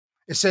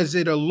It says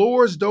it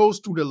allures those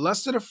through the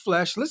lust of the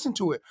flesh. Listen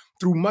to it.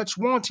 Through much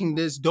wanting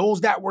this, those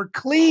that were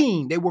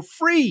clean, they were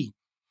free.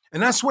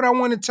 And that's what I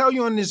want to tell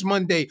you on this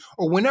Monday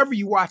or whenever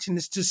you're watching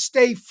this, to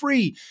stay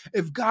free.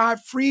 If God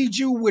freed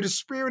you where the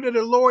Spirit of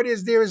the Lord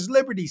is, there is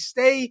liberty.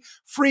 Stay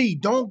free.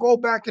 Don't go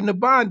back into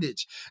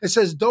bondage. It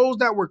says those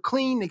that were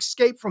clean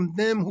escape from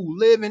them who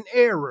live in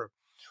error,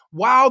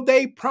 while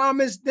they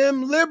promised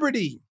them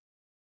liberty.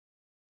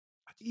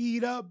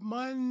 Eat up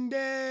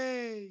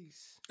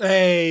Mondays.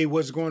 Hey,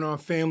 what's going on,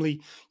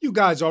 family? You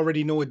guys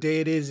already know what day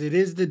it is. It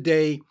is the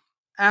day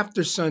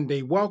after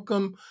Sunday.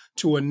 Welcome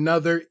to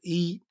another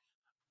Eat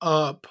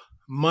Up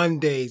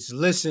Mondays.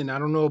 Listen, I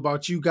don't know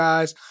about you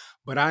guys,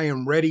 but I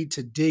am ready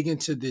to dig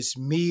into this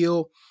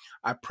meal.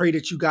 I pray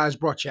that you guys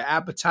brought your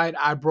appetite.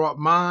 I brought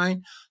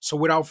mine. So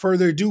without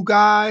further ado,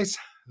 guys,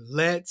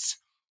 let's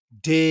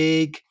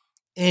dig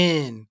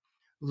in.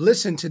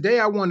 Listen, today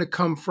I want to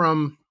come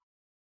from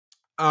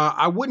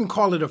I wouldn't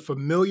call it a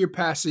familiar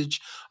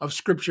passage of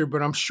scripture,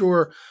 but I'm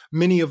sure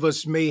many of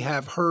us may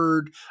have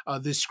heard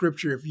this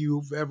scripture if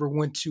you've ever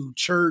went to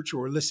church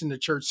or listened to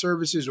church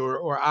services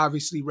or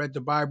obviously read the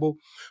Bible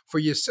for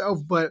yourself.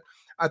 But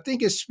I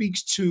think it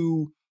speaks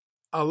to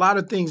a lot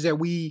of things that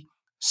we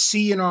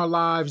see in our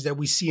lives, that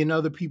we see in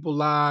other people's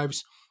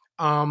lives.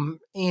 And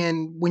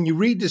when you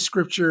read the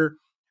scripture,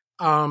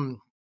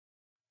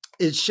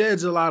 it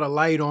sheds a lot of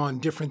light on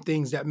different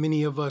things that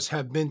many of us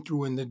have been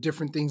through and the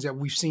different things that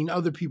we've seen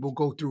other people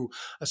go through,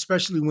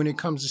 especially when it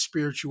comes to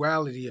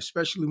spirituality,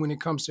 especially when it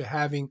comes to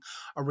having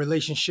a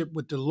relationship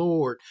with the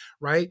Lord,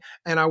 right?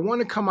 And I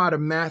want to come out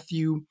of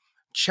Matthew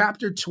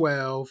chapter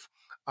 12,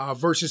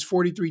 verses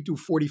 43 through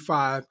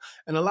 45.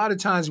 And a lot of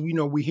times,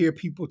 we hear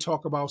people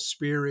talk about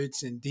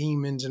spirits and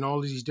demons and all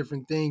of these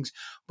different things.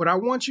 But I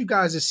want you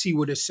guys to see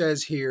what it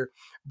says here,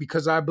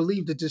 because I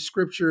believe that this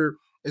scripture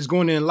is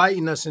going to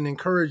enlighten us and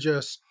encourage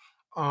us,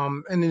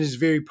 and it is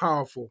very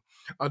powerful.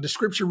 The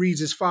scripture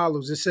reads as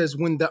follows. It says,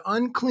 when the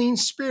unclean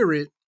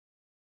spirit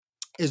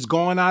is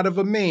gone out of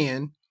a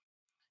man,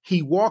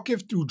 he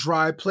walketh through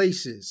dry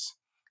places,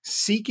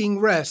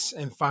 seeking rest,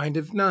 and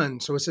findeth none.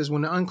 So it says,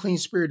 when the unclean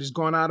spirit is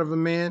gone out of a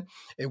man,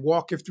 it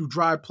walketh through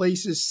dry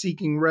places,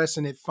 seeking rest,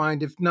 and it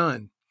findeth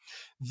none.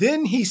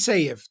 Then he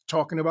saith,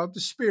 talking about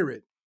the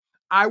spirit,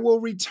 I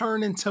will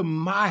return into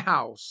my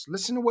house.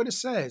 Listen to what it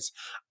says.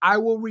 I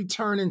will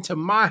return into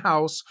my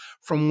house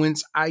from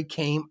whence I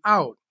came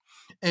out.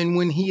 And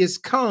when he is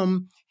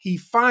come, he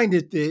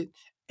findeth it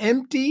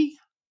empty,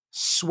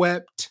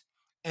 swept,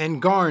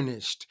 and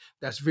garnished.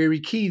 That's very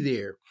key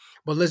there.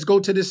 But let's go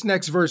to this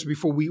next verse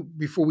before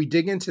we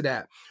dig into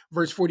that.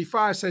 Verse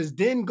 45 says,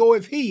 then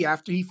goeth he,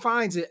 after he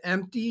finds it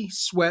empty,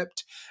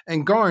 swept,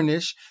 and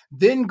garnished,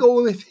 then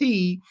goeth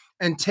he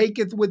and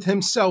taketh with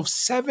himself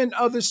 7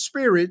 other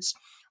spirits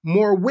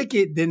more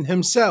wicked than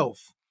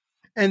himself,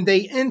 and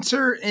they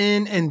enter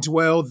in and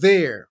dwell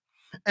there.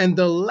 And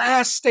the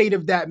last state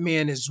of that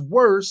man is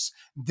worse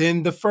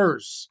than the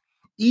first.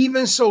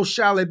 Even so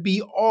shall it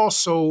be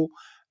also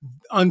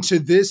unto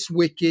this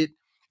wicked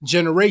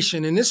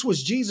generation. And this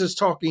was Jesus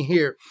talking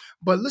here.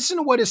 But listen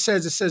to what it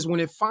says. It says, when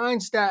it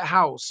finds that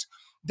house,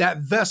 that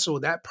vessel,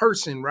 that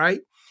person,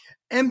 right,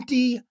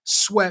 empty,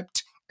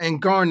 swept, and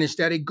garnished,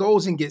 that it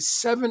goes and gets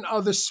 7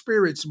 other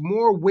spirits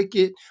more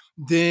wicked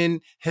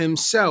than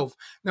himself.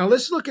 Now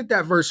let's look at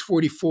that verse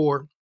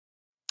 44,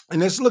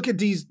 and let's look at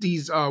these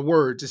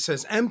words. It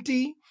says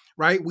empty,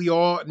 right? We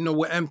all know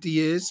what empty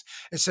is.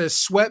 It says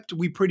swept.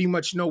 We pretty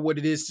much know what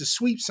it is to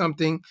sweep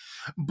something,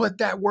 but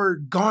that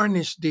word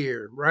garnished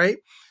there, right?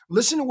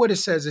 Listen to what it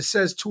says. It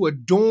says to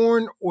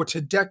adorn or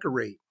to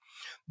decorate.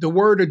 The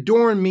word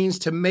adorn means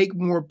to make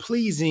more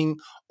pleasing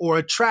or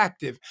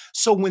attractive.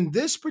 So when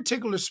this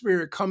particular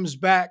spirit comes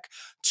back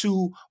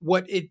to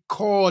what it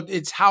called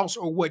its house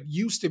or what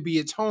used to be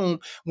its home,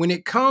 when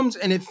it comes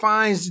and it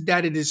finds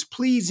that it is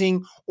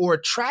pleasing or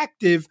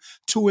attractive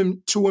to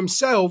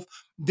himself,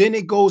 then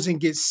it goes and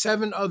gets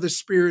 7 other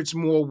spirits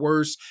more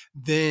worse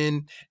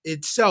than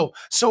itself.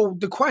 So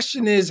the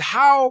question is,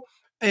 how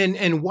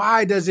and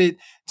why does it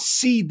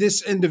see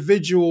this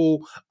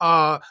individual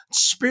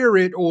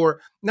spirit, or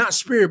not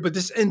spirit, but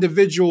this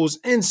individual's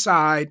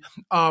inside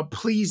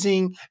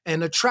pleasing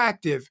and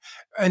attractive?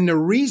 And the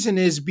reason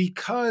is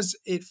because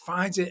it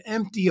finds it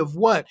empty of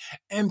what?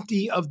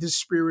 Empty of the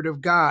Spirit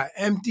of God,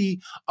 empty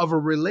of a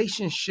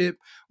relationship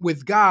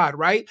with God,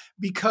 right?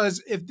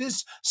 Because if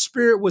this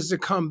spirit was to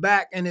come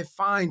back and it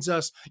finds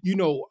us,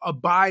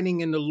 abiding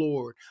in the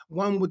Lord,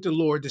 one with the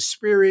Lord, the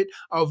Spirit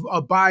of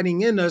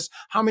abiding in us,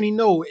 how many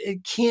know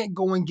it can't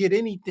go and get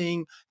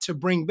anything to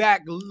bring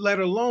back, let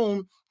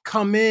alone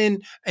come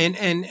in and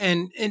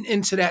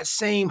into that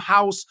same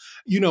house,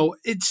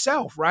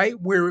 itself, right?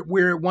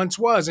 Where it once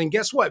was. And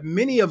guess what?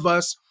 Many of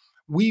us,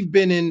 we've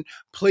been in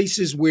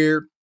places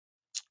where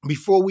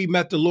Before we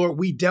met the Lord,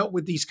 we dealt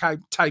with these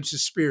types of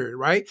spirit,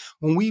 right?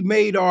 When we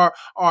made our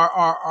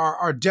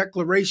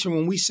declaration,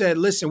 when we said,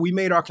 listen, we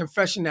made our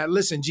confession that,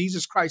 listen,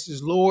 Jesus Christ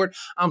is Lord,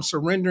 I'm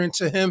surrendering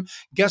to him.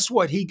 Guess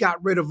what? He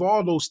got rid of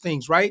all those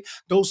things, right?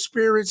 Those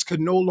spirits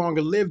could no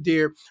longer live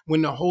there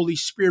when the Holy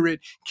Spirit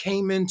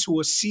came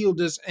into us,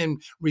 sealed us,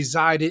 and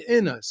resided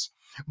in us.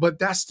 But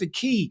that's the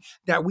key,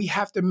 that we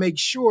have to make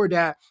sure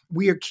that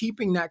we are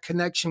keeping that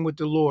connection with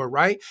the Lord,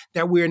 right?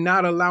 That we're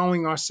not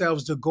allowing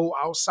ourselves to go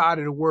outside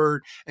of the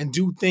word and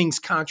do things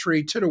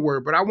contrary to the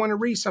word. But I want to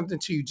read something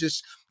to you,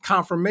 just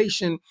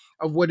confirmation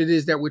of what it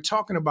is that we're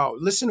talking about.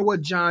 Listen to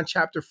what John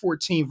chapter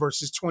 14,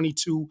 verses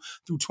 22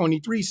 through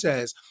 23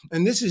 says.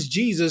 And this is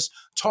Jesus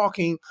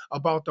talking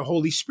about the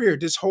Holy Spirit.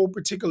 This whole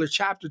particular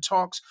chapter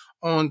talks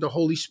on the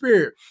Holy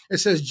Spirit. It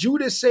says,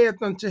 Judas saith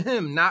unto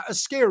him, not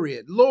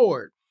Iscariot,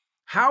 Lord,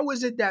 how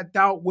is it that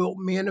thou wilt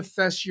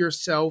manifest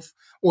yourself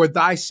or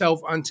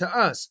thyself unto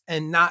us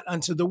and not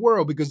unto the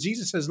world? Because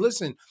Jesus says,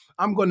 listen,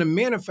 I'm going to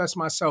manifest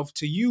myself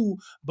to you,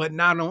 but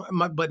not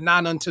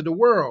unto the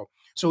world.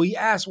 So he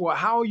asked, well,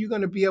 how are you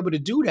going to be able to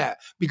do that?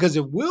 Because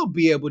if we'll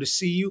be able to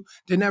see you,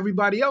 then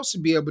everybody else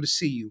will be able to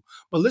see you.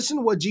 But listen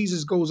to what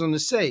Jesus goes on to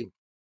say.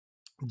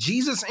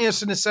 Jesus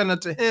answered and said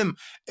unto him,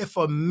 if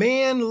a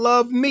man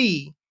love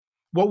me,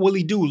 what will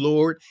he do,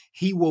 Lord?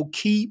 He will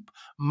keep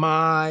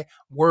my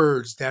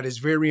words. That is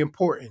very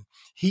important.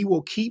 He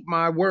will keep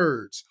my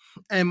words,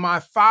 and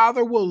my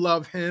Father will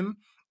love him.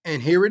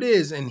 And here it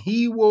is, and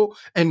we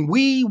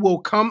will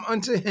come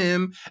unto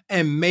him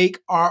and make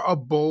our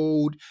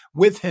abode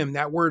with him.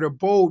 That word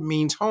abode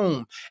means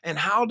home. And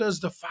how does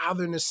the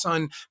Father and the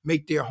Son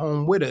make their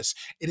home with us?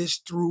 It is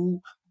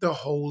through the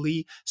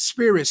Holy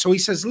Spirit. So he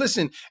says,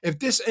 listen, if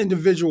this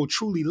individual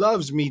truly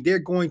loves me, they're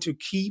going to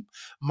keep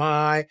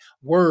my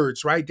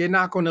words, right? They're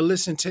not going to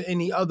listen to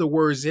any other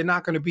words. They're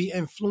not going to be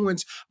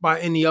influenced by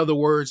any other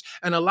words.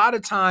 And a lot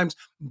of times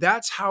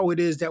that's how it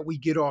is that we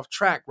get off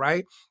track,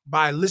 right?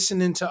 By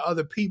listening to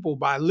other people,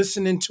 by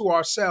listening to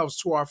ourselves,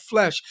 to our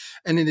flesh.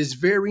 And it is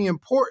very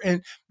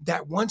important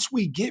that once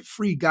we get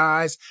free,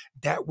 guys,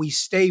 that we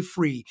stay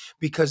free.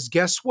 Because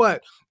guess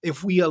what?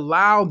 If we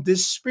allow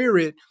this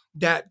spirit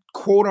that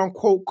quote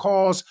unquote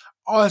calls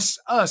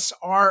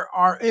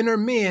our inner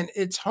man,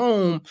 its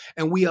home,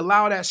 and we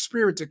allow that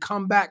spirit to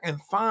come back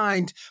and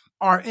find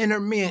our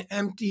inner man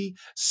empty,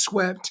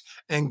 swept,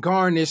 and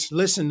garnished.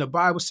 Listen, the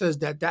Bible says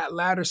that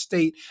latter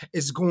state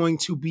is going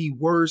to be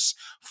worse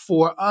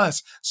for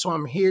us. So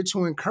I'm here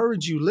to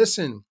encourage you.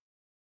 Listen,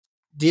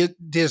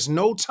 there's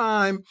no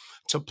time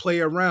to play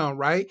around,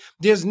 right?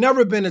 There's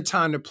never been a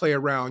time to play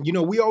around. You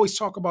know, we always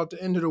talk about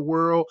the end of the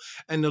world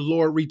and the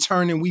Lord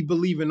returning. We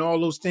believe in all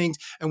those things,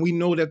 and we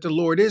know that the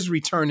Lord is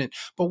returning.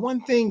 But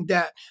one thing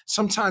that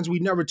sometimes we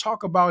never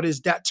talk about is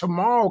that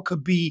tomorrow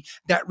could be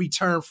that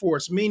return for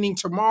us, meaning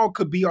tomorrow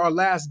could be our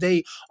last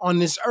day on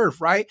this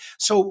earth, right?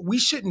 So we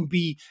shouldn't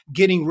be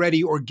getting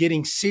ready or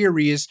getting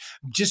serious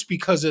just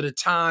because of the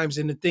times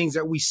and the things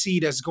that we see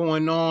that's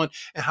going on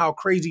and how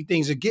crazy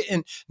things are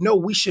getting.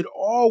 No, we should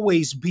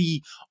always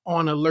be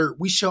on alert.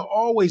 We should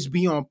always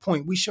be on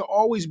point. We should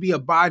always be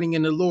abiding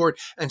in the Lord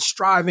and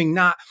striving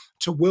not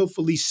to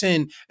willfully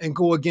sin and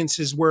go against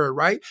his word,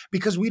 right?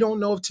 Because we don't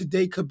know if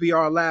today could be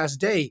our last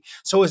day.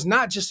 So it's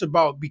not just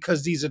about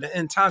because these are the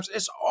end times.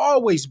 It's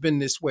always been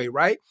this way,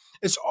 right?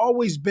 It's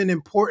always been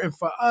important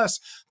for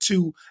us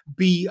to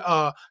be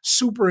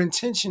super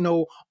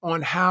intentional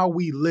on how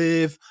we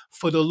live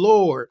for the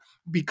Lord.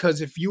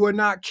 Because if you are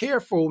not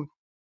careful,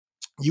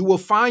 you will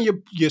find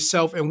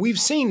yourself, and we've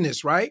seen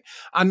this, right?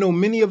 I know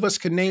many of us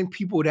can name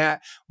people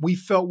that we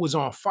felt was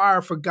on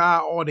fire for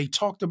God. All they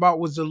talked about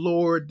was the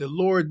Lord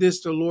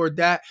this, the Lord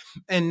that.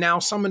 And now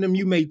some of them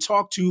you may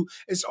talk to,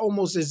 it's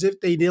almost as if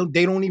they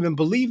don't even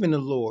believe in the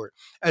Lord,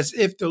 as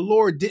if the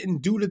Lord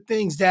didn't do the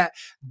things that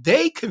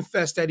they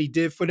confessed that he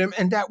did for them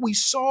and that we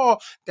saw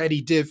that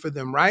he did for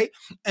them, right?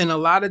 And a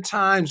lot of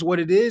times what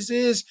it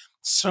is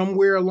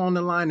somewhere along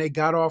the line, they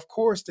got off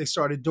course. They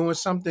started doing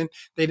something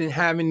they didn't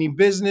have any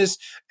business.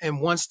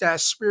 And once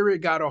that spirit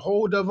got a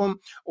hold of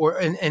them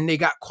and they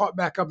got caught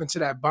back up into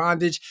that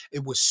bondage,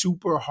 it was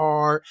super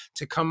hard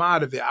to come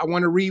out of it. I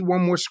want to read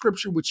one more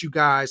scripture with you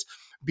guys,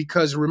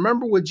 because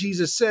remember what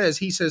Jesus says.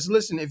 He says,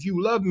 listen, if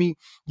you love me,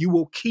 you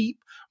will keep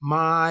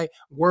my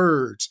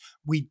words.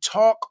 We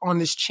talk on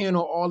this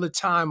channel all the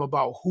time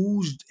about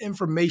whose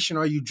information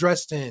are you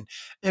dressed in.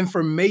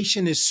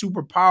 Information is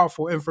super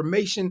powerful.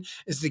 Information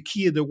is the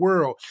key of the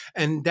world.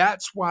 And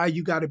that's why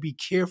you got to be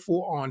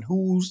careful on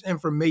whose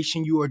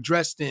information you are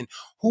dressed in.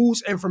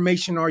 Whose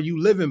information are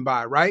you living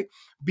by, right?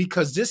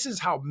 Because this is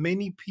how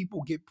many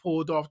people get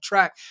pulled off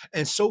track.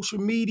 And social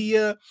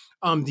media,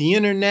 the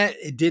internet,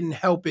 it didn't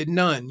help it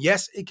none.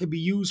 Yes, it can be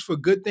used for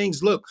good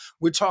things. Look,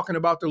 we're talking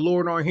about the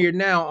Lord on here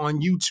now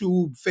on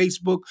YouTube,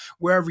 Facebook,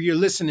 wherever you're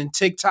listening,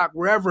 TikTok,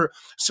 wherever.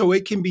 So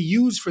it can be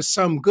used for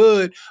some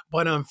good,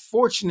 but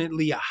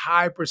unfortunately, a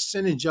high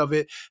percentage of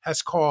it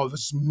has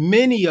caused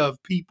many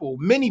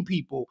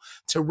people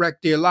to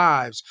wreck their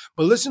lives.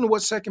 But listen to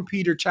what 2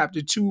 Peter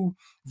chapter 2,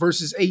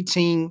 verses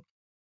 18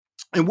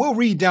 And we'll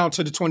read down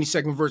to the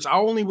 22nd verse. I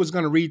only was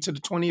going to read to the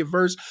 20th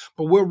verse,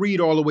 but we'll read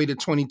all the way to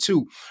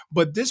 22.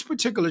 But this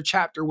particular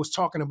chapter was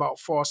talking about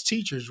false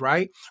teachers,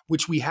 right?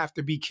 Which we have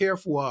to be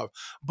careful of.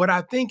 But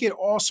I think it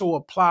also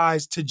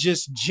applies to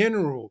just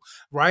general,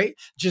 right?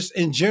 Just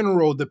in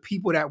general, the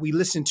people that we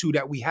listen to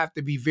that we have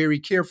to be very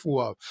careful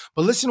of.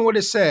 But listen to what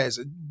it says,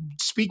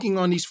 speaking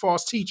on these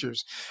false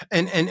teachers.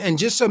 And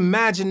just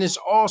imagine this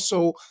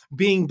also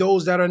being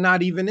those that are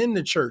not even in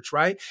the church,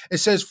 right? It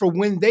says, for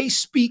when they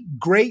speak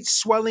great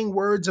swelling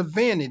words of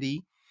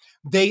vanity,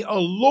 they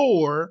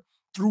allure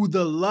through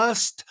the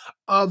lust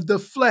of the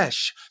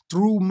flesh,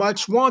 through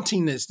much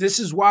wantingness. This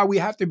is why we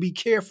have to be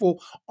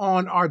careful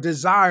on our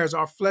desires,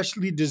 our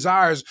fleshly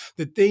desires,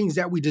 the things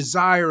that we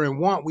desire and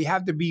want. We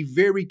have to be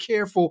very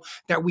careful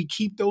that we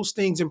keep those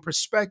things in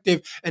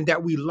perspective and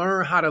that we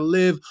learn how to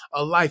live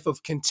a life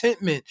of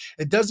contentment.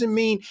 It doesn't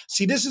mean,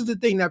 see, this is the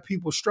thing that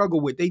people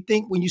struggle with. They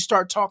think when you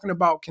start talking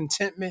about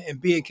contentment and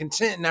being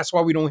content, and that's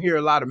why we don't hear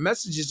a lot of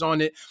messages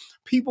on it,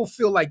 people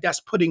feel like that's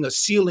putting a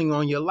ceiling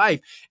on your life.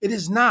 It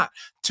is not.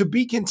 To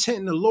be content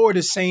in the Lord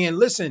is saying,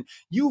 listen,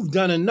 you've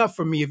done enough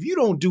for me. If you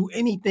don't do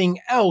anything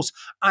else,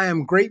 I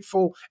am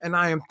grateful and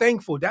I am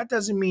thankful. That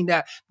doesn't mean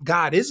that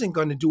God isn't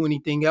going to do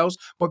anything else,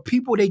 but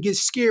people, they get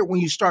scared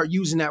when you start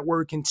using that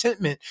word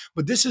contentment.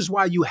 But this is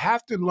why you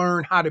have to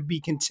learn how to be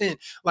content.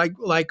 Like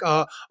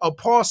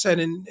Paul said,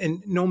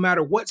 and no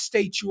matter what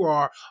state you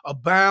are,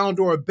 abound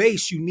or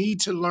abase, you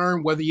need to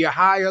learn, whether you're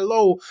high or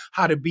low,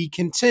 how to be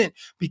content.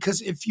 Because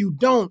if you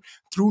don't,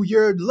 through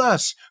your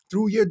lust,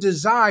 through your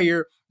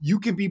desire, you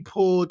can be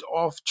pulled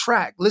off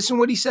track. Listen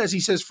what he says.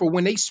 He says, for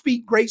when they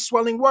speak great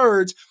swelling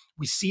words,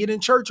 we see it in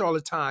church all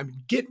the time.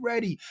 Get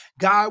ready.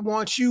 God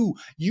wants you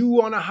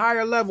on a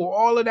higher level,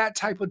 all of that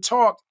type of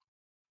talk.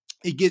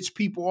 It gets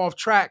people off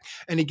track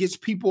and it gets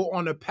people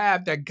on a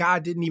path that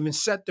God didn't even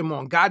set them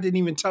on. God didn't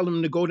even tell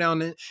them to go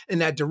down in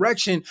that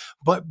direction,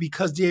 but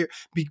because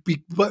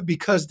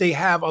because they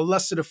have a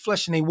lust of the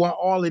flesh and they want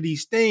all of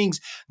these things,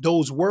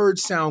 those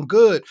words sound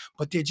good,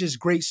 but they're just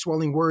great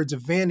swelling words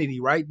of vanity,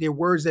 right? They're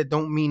words that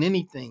don't mean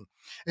anything.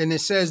 And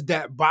it says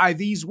that by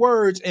these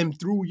words and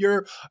through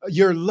your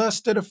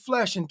lust of the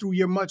flesh and through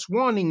your much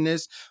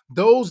wantingness,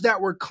 those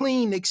that were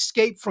clean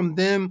escape from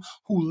them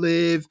who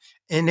live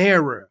in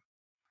error.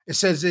 It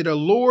says it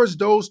allures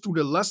those through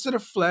the lust of the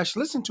flesh,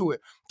 listen to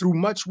it, through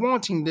much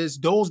wantingness,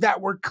 those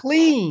that were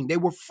clean, they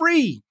were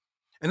free.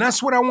 And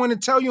that's what I want to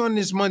tell you on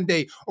this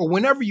Monday, or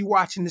whenever you're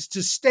watching this,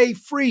 to stay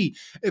free.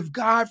 If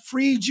God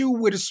freed you,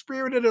 where the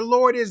Spirit of the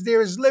Lord is,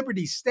 there is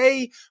liberty.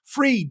 Stay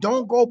free.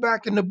 Don't go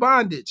back into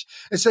bondage.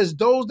 It says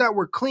those that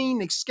were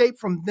clean escape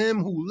from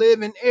them who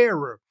live in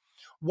error,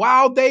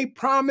 while they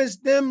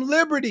promised them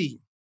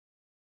liberty.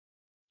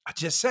 I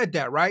just said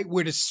that, right?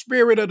 Where the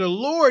Spirit of the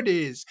Lord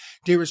is,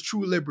 there is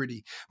true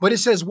liberty. But it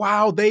says,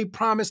 wow, they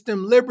promised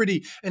them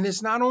liberty. And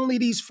it's not only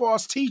these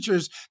false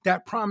teachers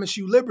that promise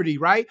you liberty,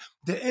 right?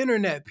 The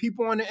internet,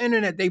 people on the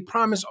internet, they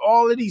promise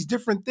all of these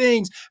different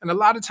things. And a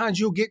lot of times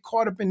you'll get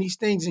caught up in these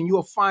things and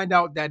you'll find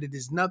out that it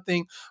is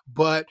nothing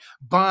but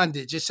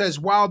bondage. It says,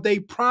 while they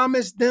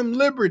promised them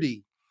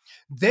liberty,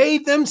 they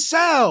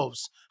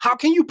themselves, how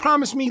can you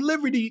promise me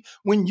liberty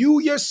when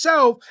you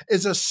yourself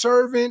is a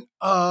servant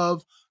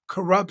of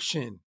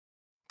corruption?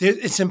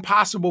 It's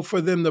impossible for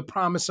them to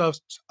promise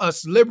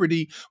us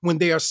liberty when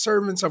they are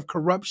servants of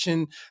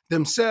corruption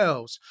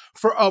themselves.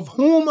 For of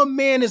whom a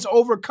man is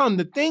overcome,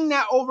 the thing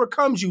that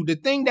overcomes you, the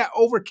thing that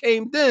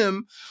overcame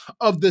them,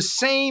 of the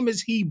same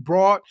is he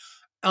brought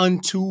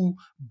unto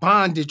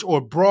bondage, or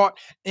brought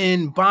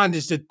in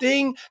bondage. The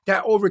thing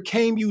that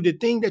overcame you, the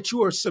thing that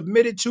you are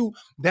submitted to,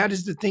 that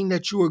is the thing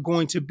that you are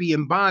going to be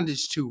in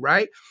bondage to,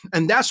 right?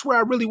 And that's where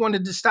I really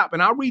wanted to stop.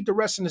 And I'll read the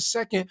rest in a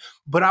second,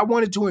 but I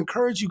wanted to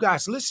encourage you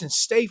guys, listen,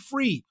 stay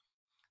free.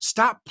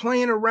 Stop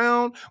playing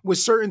around with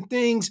certain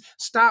things.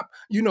 Stop,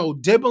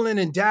 dibbling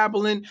and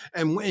dabbling.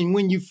 And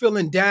when you're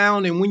feeling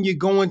down and when you're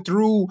going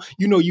through,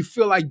 you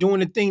feel like doing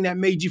the thing that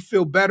made you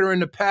feel better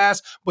in the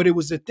past, but it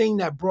was the thing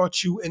that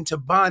brought you into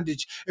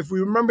bondage. If we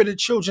remember the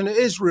children of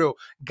Israel,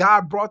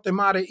 God brought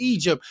them out of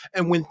Egypt.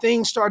 And when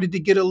things started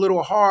to get a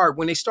little hard,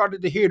 when they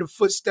started to hear the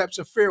footsteps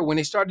of Pharaoh, when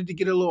they started to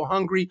get a little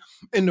hungry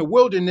in the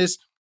wilderness,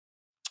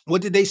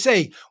 what did they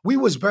say? We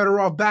was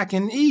better off back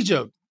in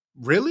Egypt.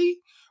 Really?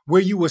 Where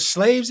you were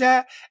slaves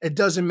at? It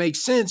doesn't make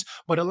sense.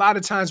 But a lot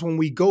of times when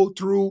we go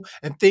through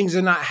and things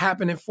are not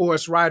happening for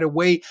us right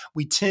away,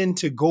 we tend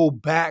to go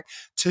back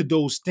to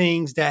those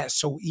things that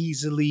so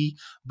easily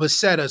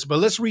beset us. But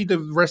let's read the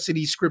rest of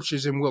these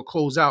scriptures and we'll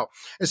close out.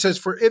 It says,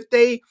 for if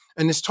they,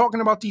 and it's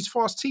talking about these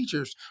false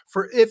teachers,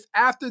 for if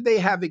after they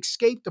have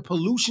escaped the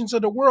pollutions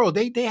of the world,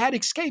 they had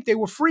escaped, they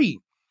were free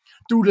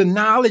through the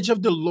knowledge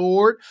of the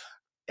Lord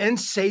and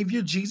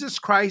Savior Jesus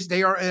Christ,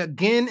 they are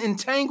again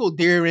entangled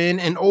therein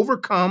and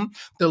overcome.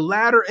 The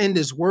latter end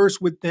is worse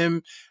with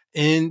them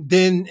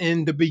than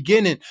in the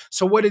beginning.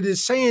 So what it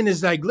is saying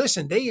is like,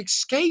 listen, they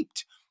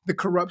escaped. the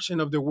corruption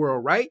of the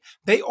world, right?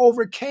 They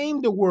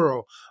overcame the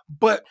world.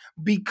 But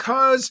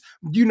because,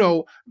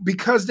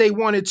 because they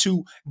wanted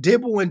to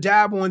dibble and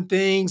dabble in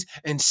things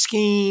and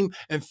scheme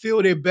and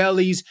fill their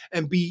bellies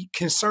and be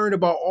concerned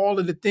about all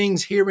of the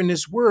things here in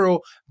this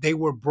world, they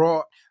were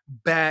brought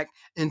back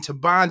into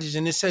bondage.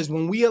 And it says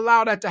when we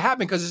allow that to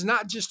happen, because it's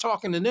not just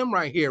talking to them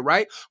right here,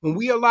 right? When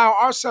we allow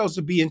ourselves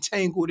to be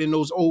entangled in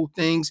those old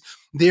things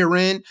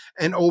therein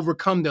and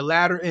overcome, the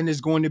latter end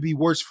is going to be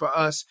worse for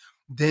us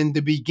than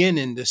the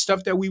beginning. The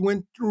stuff that we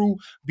went through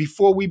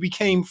before we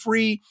became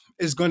free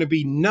is going to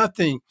be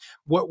nothing.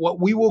 What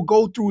we will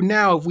go through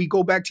now, if we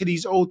go back to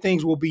these old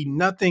things, will be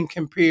nothing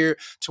compared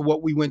to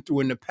what we went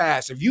through in the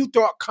past. If you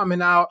thought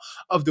coming out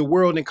of the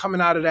world and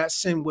coming out of that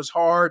sin was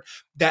hard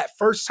that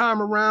first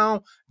time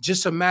around,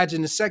 just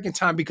imagine the second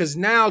time, because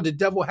now the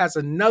devil has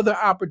another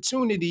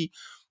opportunity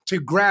to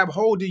grab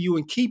hold of you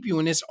and keep you.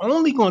 And it's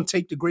only going to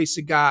take the grace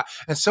of God.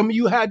 And some of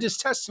you had this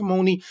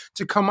testimony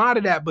to come out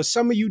of that, but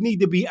some of you need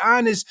to be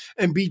honest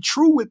and be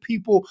true with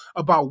people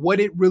about what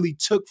it really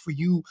took for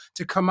you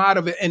to come out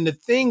of it and the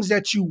things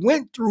that you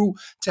went through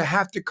to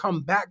have to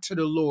come back to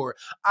the Lord.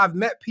 I've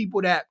met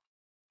people that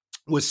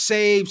was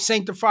saved,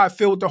 sanctified,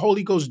 filled with the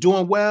Holy Ghost,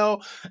 doing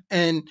well,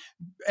 and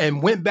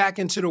went back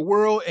into the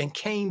world and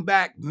came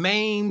back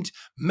maimed,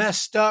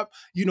 messed up,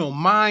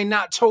 mind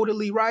not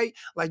totally right.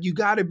 Like, you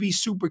got to be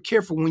super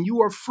careful. When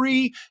you are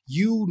free,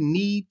 you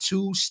need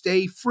to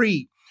stay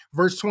free.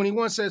 Verse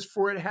 21 says,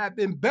 for it had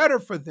been better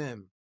for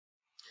them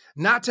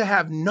not to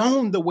have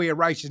known the way of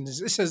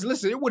righteousness. It says,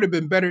 listen, it would have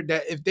been better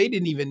that if they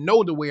didn't even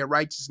know the way of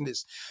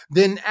righteousness,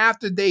 then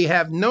after they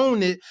have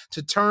known it,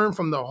 to turn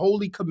from the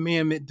holy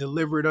commandment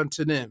delivered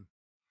unto them.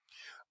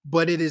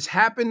 But it has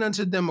happened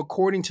unto them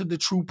according to the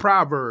true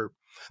proverb.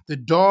 The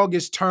dog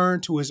is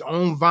turned to his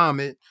own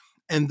vomit,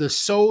 and the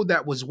soul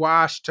that was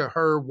washed to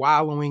her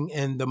wallowing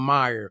in the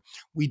mire.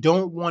 We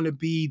don't want to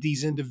be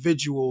these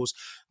individuals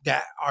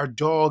that are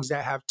dogs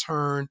that have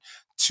turned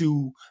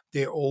to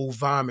their old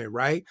vomit,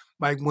 right?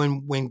 Like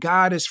when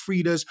God has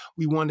freed us,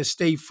 we want to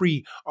stay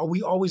free. Are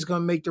we always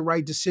going to make the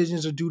right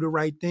decisions or do the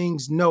right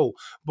things? No.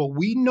 But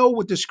we know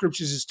what the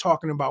scriptures is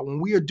talking about when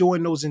we are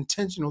doing those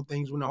intentional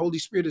things, when the Holy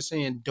Spirit is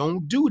saying,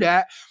 don't do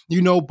that,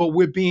 but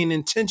we're being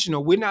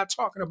intentional. We're not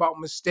talking about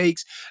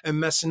mistakes and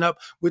messing up.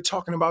 We're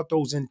talking about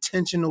those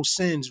intentional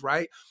sins,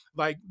 right?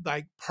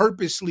 Like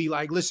purposely,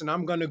 like, listen,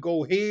 I'm going to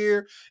go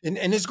here and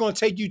it's going to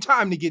take you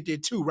time to get there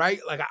too, right?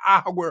 Like an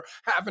hour,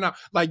 half an hour,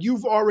 like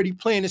you've already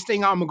planned this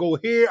thing. I'm going to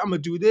go here. I'm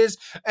going to do this,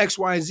 X,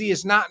 Y, and Z.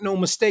 It's not no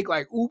mistake.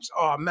 Like, oops,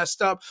 I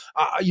messed up.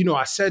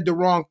 I said the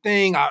wrong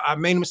thing. I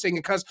made a mistake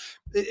because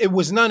it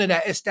was none of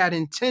that. It's that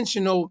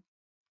intentional.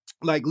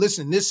 Like,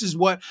 listen, this is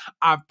what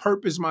I've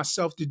purposed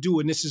myself to do,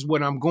 and this is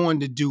what I'm going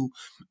to do.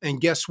 And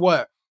guess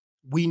what?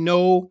 We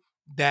know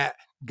that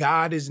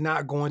God is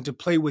not going to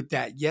play with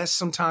that. Yes,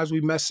 sometimes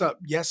we mess up.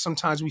 Yes,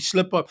 sometimes we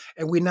slip up,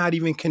 and we're not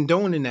even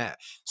condoning that.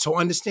 So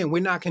understand,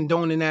 we're not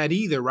condoning that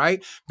either,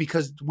 right?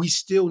 Because we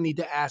still need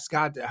to ask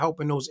God to help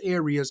in those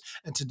areas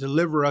and to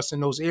deliver us in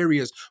those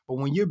areas. But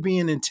when you're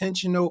being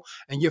intentional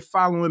and you're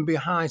following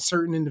behind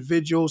certain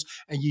individuals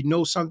and you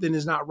know something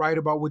is not right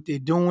about what they're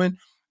doing,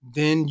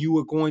 then you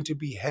are going to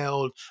be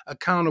held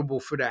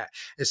accountable for that.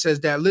 It says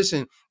that,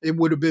 listen, it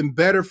would have been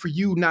better for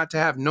you not to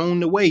have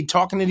known the way,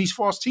 talking to these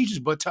false teachers,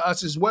 but to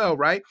us as well,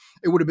 right?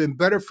 It would have been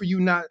better for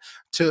you not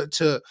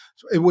it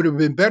would have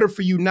been better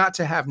for you not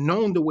to have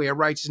known the way of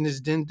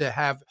righteousness than to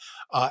have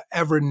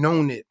ever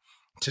known it,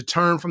 to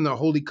turn from the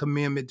holy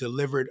commandment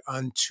delivered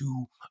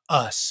unto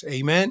us.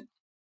 Amen.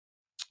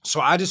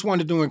 So I just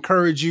wanted to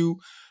encourage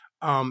you,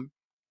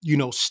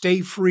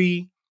 stay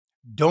free.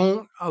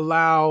 Don't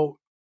allow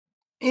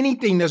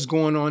anything that's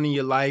going on in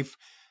your life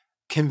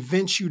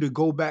convince you to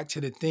go back to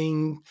the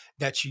thing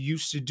that you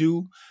used to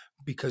do,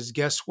 because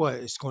guess what?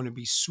 It's going to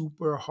be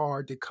super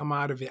hard to come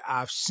out of it.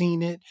 I've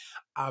seen it.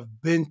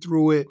 I've been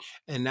through it.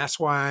 And that's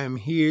why I'm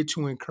here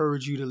to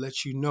encourage you, to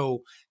let you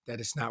know that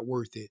it's not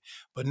worth it.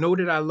 But know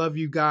that I love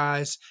you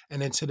guys.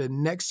 And until the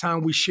next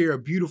time we share a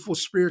beautiful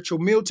spiritual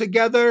meal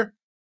together,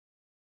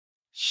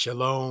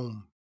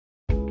 shalom.